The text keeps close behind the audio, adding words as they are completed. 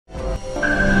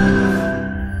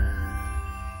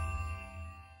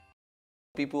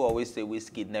people always say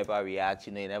Wizkid never reacts,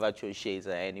 you know, he never throws shades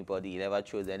at anybody, he never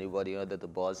throws anybody under the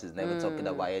bus, he's never talking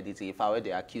about editing. If I were to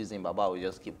accuse him, Baba would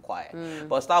just keep quiet.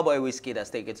 But Starboy Wizkid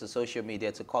has taken to social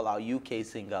media to call out UK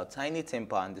singer Tinie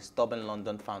Tempah and the stubborn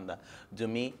London founder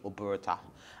Dumi Oburota.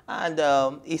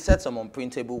 And he said some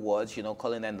unprintable words, you know,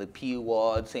 calling them the P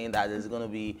word, saying that there's going to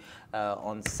be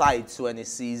on sites when he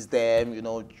sees them, you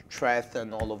know, threat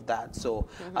and all of that. So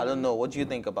I don't know. What do you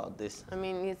think about this? I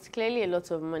mean, it's clearly a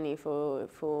lot of money for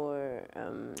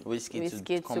Wizkid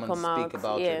to come and out. speak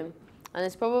about yeah. it. And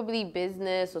it's probably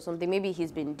business or something. Maybe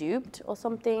he's been duped or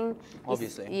something.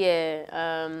 Obviously.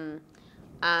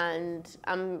 And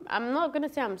I'm not gonna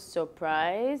say I'm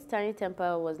surprised. Tinie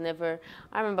Tempah was never.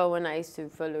 I remember when I used to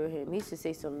follow him. He used to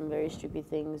say some very stupid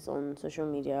things on social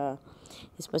media.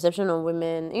 His perception on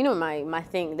women. You know my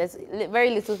thing. There's very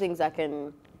little things that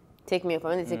can take me off.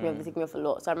 When they take me off, they take me off a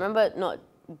lot. So I remember not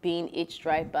being itched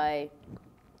right by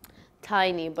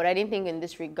Tinie, but I didn't think in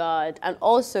this regard, and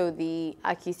also the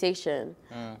accusation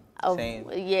of saying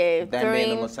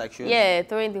throwing homosexuals.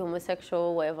 Throwing the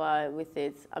homosexual whatever with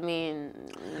it. I mean,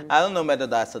 I don't know whether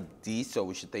that's a diss or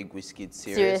we should take Wizkid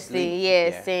seriously.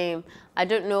 Yeah, same. I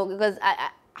don't know because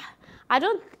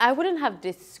I wouldn't have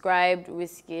described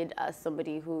Wizkid as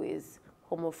somebody who is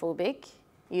homophobic,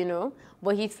 you know,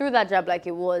 but he threw that jab like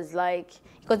it was like,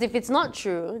 because if it's not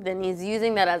true, then he's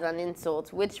using that as an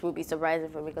insult, which would be surprising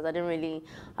for me because I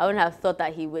wouldn't have thought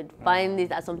that he would find this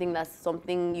as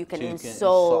something you can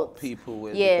insult people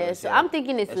with. Yeah, because, so I'm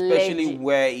thinking it's especially legit.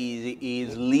 where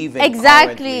he's living.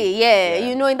 Exactly, currently. yeah,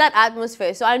 you know, in that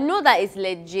atmosphere. So I know that it's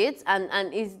legit,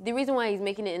 and is the reason why he's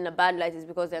making it in a bad light is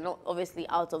because they're not obviously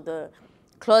out of the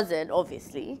closet,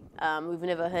 obviously. We've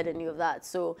never heard any of that.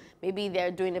 So maybe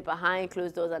they're doing it behind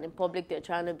closed doors and in public they're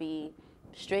trying to be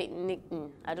straight.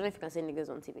 I don't know if you can say niggas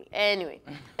on TV. Anyway.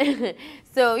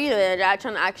 So, you know, they're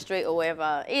trying to act straight or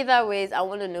whatever. Either ways, I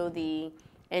want to know the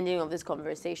ending of this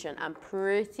conversation. I'm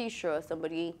pretty sure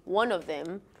one of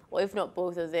them, or if not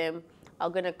both of them, are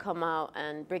going to come out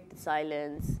and break the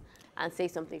silence and say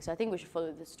something. So I think we should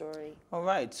follow the story. All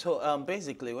right. So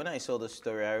basically, when I saw the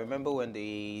story, I remember when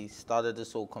they started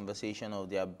this whole conversation of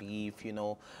their beef, you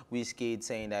know, Wizkid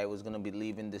saying that he was going to be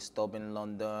leaving the stub in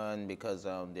London because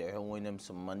they're owing him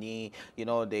some money. You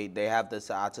know, they have this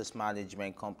artist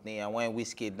management company. And when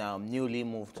Wizkid now newly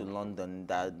moved to London,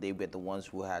 that they were the ones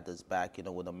who had us back, you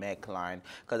know, with a Mac line.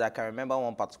 Because I can remember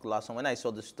one particular song. When I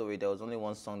saw the story, there was only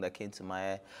one song that came to my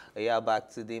head. Yeah, back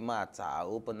to the matter.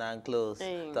 Open and close.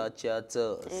 Touch your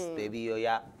toes, baby, oh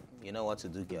yeah, you know what to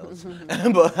do, girls.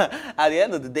 But at the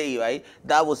end of the day, right,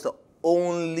 that was the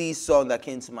only song that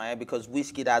came to my head because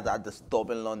Wizkid had that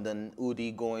Disturbing London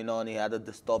hoodie going on, he had a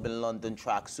Disturbing London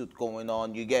tracksuit going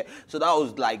on, so that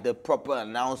was like the proper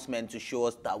announcement to show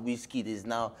us that Wizkid is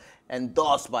now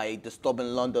endorsed by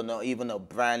Disturbing London or even a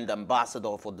brand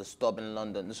ambassador for Disturbing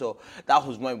London. So that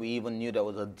was when we even knew there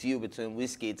was a deal between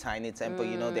Wizkid, Tinie Tempah.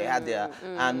 You know, they had their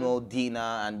annual dinner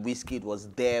and Wizkid was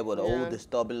there with the whole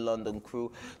Disturbing London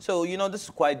crew. So, you know, this is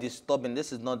quite disturbing.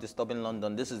 This is not Disturbing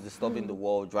London. This is disturbing the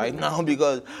world right now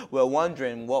because we're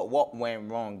wondering what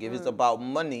went wrong. If it's about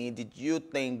money, did you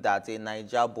think that a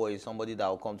Niger boy is somebody that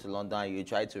will come to London and you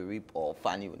try to rip off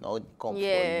and he will not come for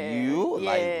you?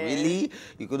 Like, really?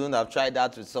 You couldn't have tried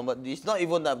that with somebody. It's not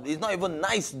even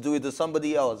nice to do it to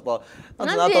somebody else. But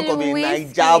not talk of a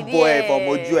Niger boy from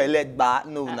Oju Elegba.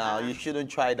 No, now you shouldn't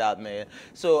try that, man.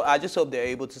 So I just hope they're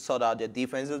able to sort out their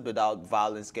differences without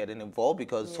violence getting involved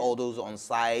because all those on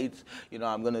site, you know,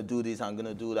 I'm gonna do this, I'm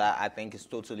gonna do that. I think it's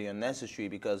totally unnecessary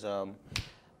because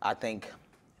I think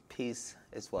peace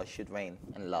is what should reign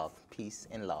and love. Peace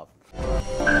and love.